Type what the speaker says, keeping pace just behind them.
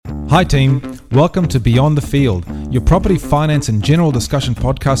Hi team, welcome to Beyond the Field, your property finance and general discussion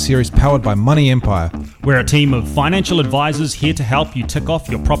podcast series powered by Money Empire. We're a team of financial advisors here to help you tick off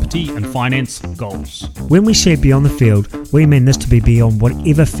your property and finance goals. When we say beyond the field, we mean this to be beyond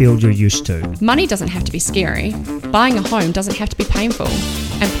whatever field you're used to. Money doesn't have to be scary. Buying a home doesn't have to be painful.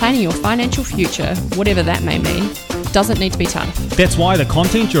 And planning your financial future, whatever that may mean, doesn't need to be tough. That's why the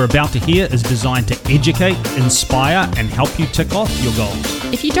content you're about to hear is designed to educate, inspire, and help you tick off your goals.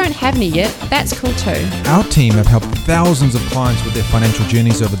 If you don't have any yet, that's cool too. Our team have helped thousands of clients with their financial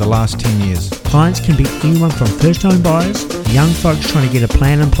journeys over the last 10 years. Clients can be anyone from first-home buyers, young folks trying to get a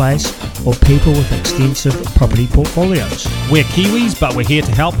plan in place, or people with extensive property portfolios. We're Kiwis, but we're here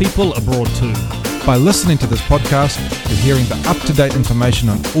to help people abroad too. By listening to this podcast, you're hearing the up-to-date information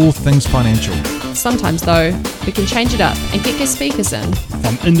on all things financial. Sometimes though, we can change it up and get guest speakers in.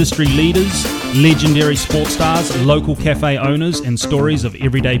 From industry leaders, legendary sports stars, local cafe owners, and stories of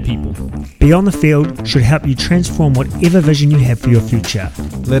everyday people. Beyond the field should help you transform whatever vision you have for your future.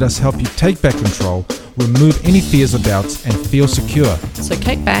 Let us help you take back control, remove any fears or doubts, and feel secure. So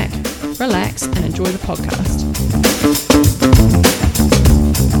kick back, relax, and enjoy the podcast.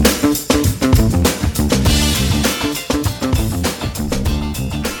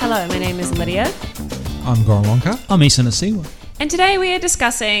 Hello, my name is Lydia. I'm Goran Wonka. I'm Isa Nasiwa. And today we are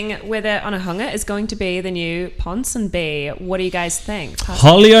discussing whether Onehunga is going to be the new Ponsonby. What do you guys think?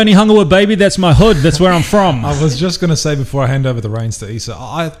 Holly Onehunga, baby, that's my hood. That's where I'm from. I was just going to say before I hand over the reins to Isa,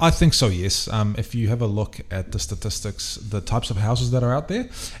 I think so, yes. If you have a look at the statistics, the types of houses that are out there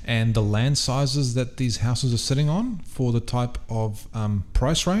and the land sizes that these houses are sitting on for the type of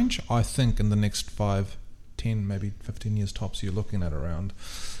price range, I think in the next 5, 10, maybe 15 years tops, you're looking at around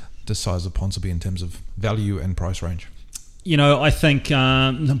the size of Ponsonby in terms of value and price range. You know, I think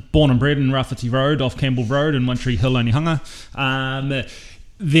born and bred in Rafferty Road, off Campbell Road in One Tree Hill, Onehunga,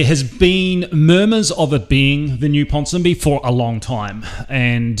 there has been murmurs of it being the new Ponsonby for a long time.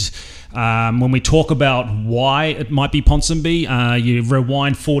 And when we talk about why it might be Ponsonby, you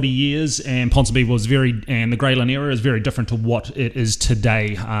rewind 40 years and Ponsonby and the Greyland era is very different to what it is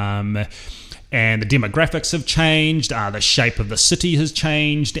today. And the demographics have changed, the shape of the city has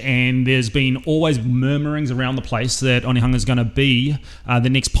changed, and there's been always murmurings around the place that Onehunga is going to be the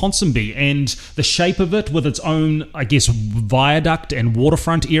next Ponsonby. And the shape of it, with its own, I guess, viaduct and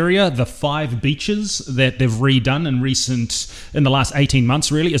waterfront area, the 5 beaches that they've redone in the last 18 months,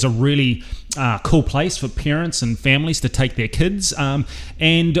 really, is a really cool place for parents and families to take their kids.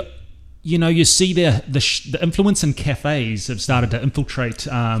 And you know, you see the influence in cafes have started to infiltrate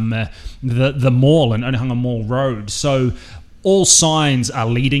the mall and Onehunga Mall Road. So all signs are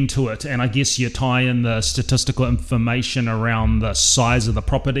leading to it. And I guess you tie in the statistical information around the size of the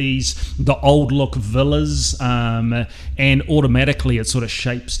properties, the old look villas, and automatically it sort of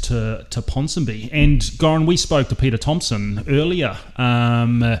shapes to Ponsonby. And Goran, we spoke to Peter Thompson earlier,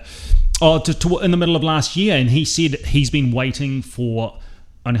 in the middle of last year, and he said he's been waiting for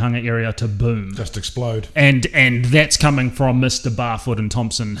Onehunga area to boom. Just explode. And that's coming from Mr. Barfoot and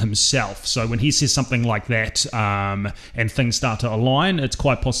Thompson himself. So when he says something like that and things start to align, it's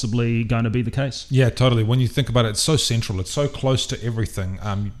quite possibly going to be the case. Yeah, totally. When you think about it, it's so central. It's so close to everything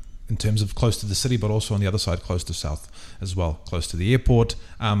in terms of close to the city, but also on the other side, close to south as well, close to the airport.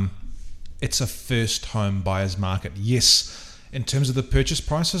 It's a first home buyer's market. Yes, in terms of the purchase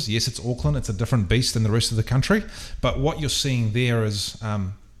prices, yes, it's Auckland. It's a different beast than the rest of the country. But what you're seeing there is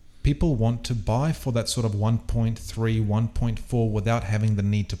people want to buy for that sort of 1.3, 1.4 without having the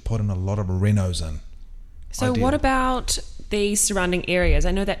need to put in a lot of renos in. So what about the surrounding areas?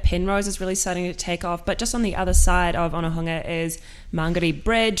 I know that Penrose is really starting to take off, but just on the other side of Onehunga is Mangere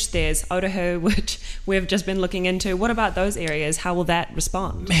Bridge, there's Otahu, which we've just been looking into. What about those areas? How will that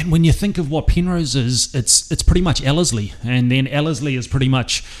respond? Man, when you think of what Penrose is, it's pretty much Ellerslie, and then Ellerslie is pretty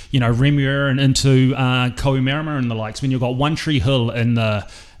much, you know, Remuera and into Kohimarama and the likes. When you've got One Tree Hill and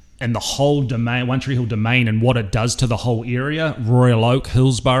the whole domain, One Tree Hill domain, and what it does to the whole area, Royal Oak,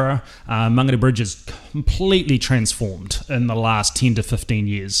 Hillsborough, Mangere Bridge is completely transformed in the last 10 to 15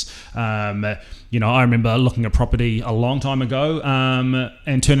 years. You know, I remember looking at property a long time ago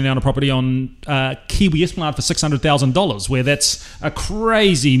and turning down a property on Kiwi Esplanade for $600,000, where that's a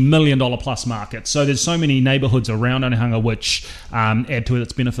crazy $1 million plus market. So there's so many neighbourhoods around Onehunga which add to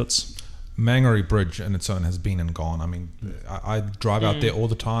its benefits. Mangere Bridge in its own has been and gone. I mean, I drive out there all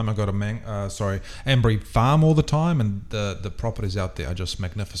the time. I go to Ambury Farm all the time, and the properties out there are just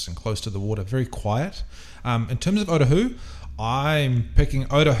magnificent, close to the water, very quiet. In terms of Otahu, I'm picking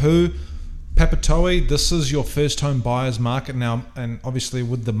Otahu, Papatoe. This is your first home buyer's market now, and obviously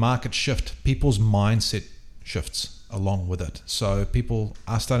with the market shift, people's mindset shifts. along with it. So people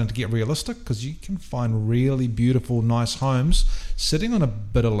are starting to get realistic because you can find really beautiful, nice homes sitting on a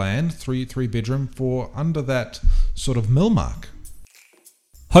bit of land, three bedroom, for under that sort of mill mark.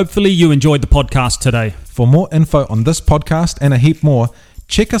 Hopefully you enjoyed the podcast today. For more info on this podcast and a heap more,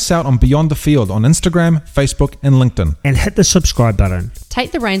 check us out on Beyond the Field on Instagram, Facebook, and LinkedIn. And hit the subscribe button.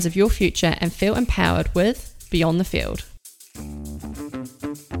 Take the reins of your future and feel empowered with Beyond the Field.